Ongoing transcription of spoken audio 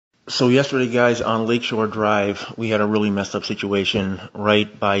So yesterday, guys, on Lakeshore Drive, we had a really messed up situation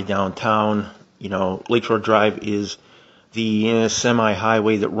right by downtown. Lakeshore Drive is the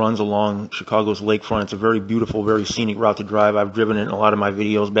semi-highway that runs along Chicago's lakefront. It's a very beautiful, very scenic route to drive. I've driven it in a lot of my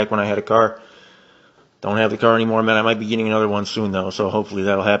videos back when I had a car. Don't have the car anymore, man. I might be getting another one soon, though, so hopefully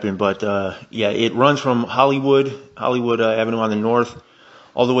that'll happen. But, yeah, it runs from Hollywood Avenue on the north,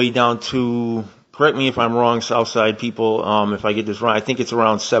 all the way down to, correct me if I'm wrong, South Side people, if I get this wrong. I think it's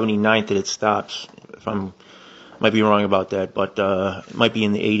around 79th that it stops. Might be wrong about that, but it might be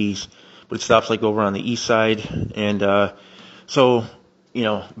in the 80s. But it stops like over on the east side. And so,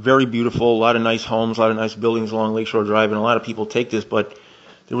 very beautiful, a lot of nice homes, a lot of nice buildings along Lakeshore Drive, and a lot of people take this. But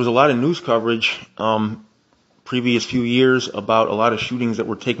there was a lot of news coverage previous few years about a lot of shootings that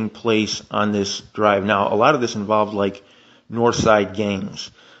were taking place on this drive. Now, a lot of this involved like north side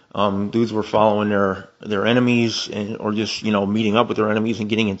gangs. Dudes were following their enemies or just, meeting up with their enemies and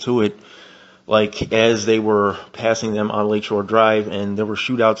getting into it, like as they were passing them on Lakeshore Drive, and there were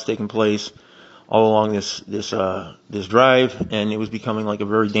shootouts taking place all along this drive, and it was becoming like a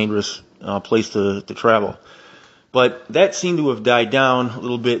very dangerous place to travel. But that seemed to have died down a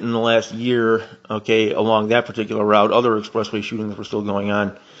little bit in the last year, along that particular route. Other expressway shootings were still going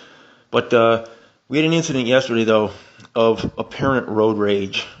on. But we had an incident yesterday, though, of apparent road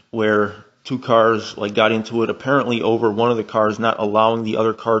rage where two cars got into it, apparently over one of the cars not allowing the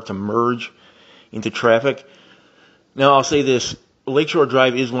other car to merge into traffic. Now, I'll say this. Lakeshore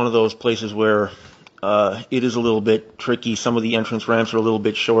Drive is one of those places where it is a little bit tricky. Some of the entrance ramps are a little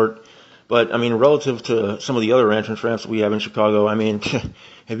bit short. But, relative to some of the other entrance ramps we have in Chicago,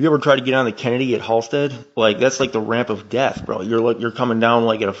 have you ever tried to get on the Kennedy at Halstead? That's like the ramp of death, bro. You're coming down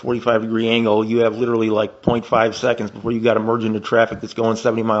at a 45-degree angle. You have literally 0.5 seconds before you got to merge into traffic that's going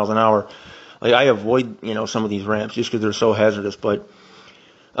 70 miles an hour. I avoid, some of these ramps just because they're so hazardous. But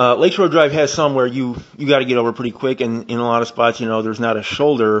Lakeshore Drive has some where you got to get over pretty quick. And in a lot of spots, there's not a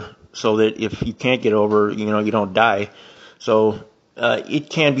shoulder so that if you can't get over, you don't die. So it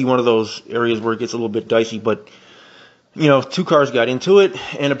can be one of those areas where it gets a little bit dicey, but, two cars got into it,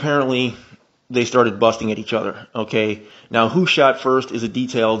 and apparently they started busting at each other, okay? Now, who shot first is a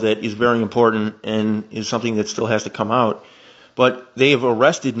detail that is very important and is something that still has to come out. But they have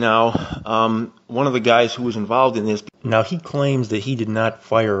arrested now one of the guys who was involved in this. Now, he claims that he did not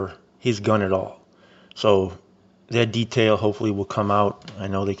fire his gun at all. So that detail hopefully will come out. I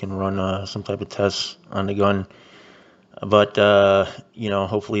know they can run some type of tests on the gun. But,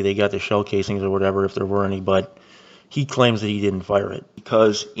 hopefully they got the shell casings or whatever, if there were any. But he claims that he didn't fire it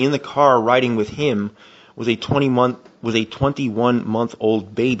because in the car riding with him was a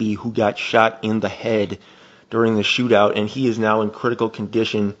 21-month-old baby who got shot in the head during the shootout, and he is now in critical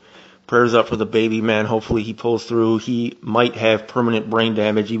condition. Prayers up for the baby, man. Hopefully he pulls through. He might have permanent brain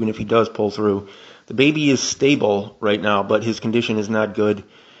damage even if he does pull through. The baby is stable right now, but his condition is not good.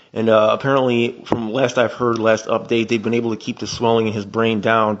 And apparently, from last I've heard, last update, they've been able to keep the swelling in his brain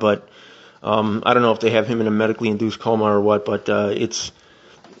down. But I don't know if they have him in a medically induced coma or what. But it's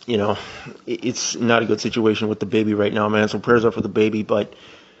not a good situation with the baby right now, man. So prayers up for the baby. But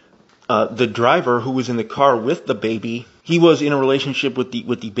the driver who was in the car with the baby, he was in a relationship with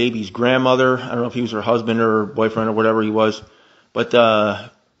the baby's grandmother. I don't know if he was her husband or boyfriend or whatever he was. But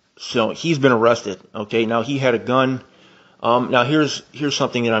so he's been arrested. Okay, now he had a gun. Now here's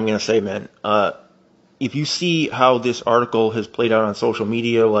something that I'm going to say, man. If you see how this article has played out on social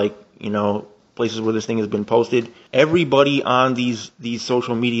media, places where this thing has been posted, everybody on these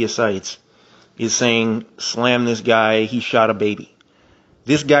social media sites is saying, slam this guy, he shot a baby.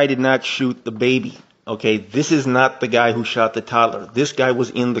 This guy did not shoot the baby, okay? This is not the guy who shot the toddler. This guy was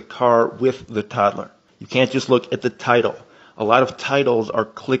in the car with the toddler. You can't just look at the title. A lot of titles are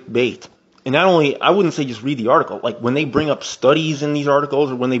clickbait. And not only, I wouldn't say just read the article. When they bring up studies in these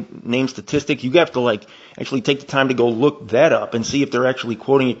articles or when they name statistics, you have to actually take the time to go look that up and see if they're actually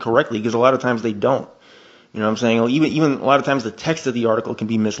quoting it correctly, because a lot of times they don't. You know what I'm saying? Even a lot of times the text of the article can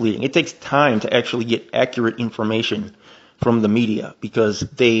be misleading. It takes time to actually get accurate information from the media because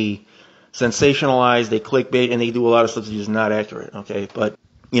they sensationalize, they clickbait, and they do a lot of stuff that's just not accurate, okay? But,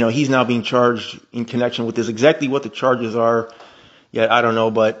 he's now being charged in connection with this. Exactly what the charges are, yeah, I don't know,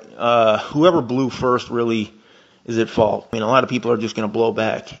 but whoever blew first really is at fault. A lot of people are just going to blow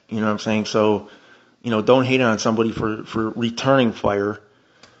back, you know what I'm saying? So, don't hate on somebody for returning fire.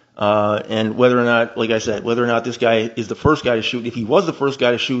 And whether or not, like I said, whether or not this guy is the first guy to shoot, if he was the first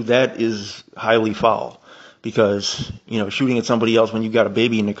guy to shoot, that is highly foul. Because, shooting at somebody else when you got a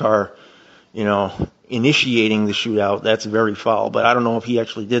baby in the car, initiating the shootout, that's very foul. But I don't know if he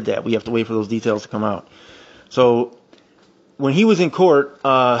actually did that. We have to wait for those details to come out. So when he was in court,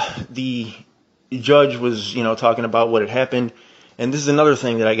 the judge was, talking about what had happened. And this is another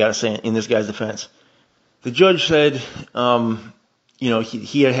thing that I got to say in this guy's defense. The judge said,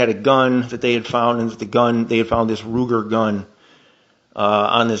 he had a gun that they had found, and that they had found this Ruger gun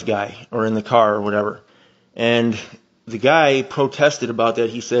on this guy, or in the car, or whatever. And the guy protested about that.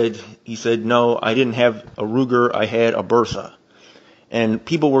 He said, no, I didn't have a Ruger, I had a Bersa. And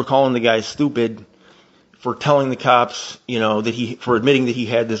people were calling the guy stupid for telling the cops, for admitting that he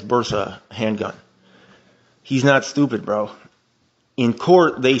had this Bersa handgun. He's not stupid, bro. In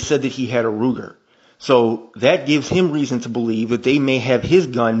court, they said that he had a Ruger. So that gives him reason to believe that they may have his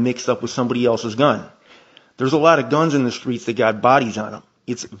gun mixed up with somebody else's gun. There's a lot of guns in the streets that got bodies on them.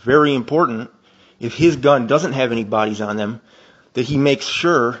 It's very important, if his gun doesn't have any bodies on them, that he makes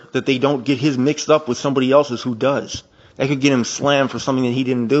sure that they don't get his mixed up with somebody else's who does. That could get him slammed for something that he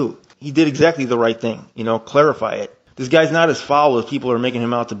didn't do. He did exactly the right thing, clarify it. This guy's not as foul as people are making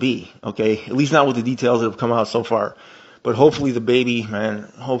him out to be, okay? At least not with the details that have come out so far. But hopefully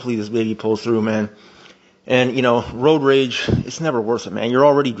hopefully this baby pulls through, man. And, road rage, it's never worth it, man. You're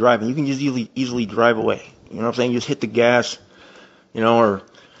already driving. You can just easily drive away. You know what I'm saying? You just hit the gas, or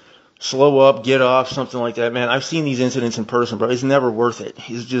slow up, get off, something like that, man. I've seen these incidents in person, bro. It's never worth it.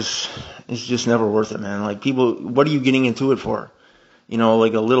 It's just never worth it, man. Like, people, what are you getting into it for?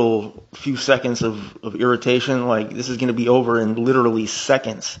 Like a few seconds of irritation. Like, this is going to be over in literally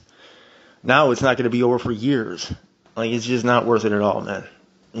seconds. Now it's not going to be over for years. Like, it's just not worth it at all, man.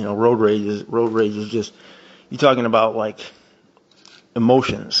 Road rage is just, you're talking about, like,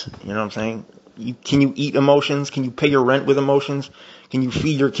 emotions. You know what I'm saying? Can you eat emotions? Can you pay your rent with emotions? Can you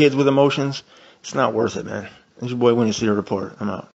feed your kids with emotions? It's not worth it, man. This is your boy Winnie Cedar Report. I'm out.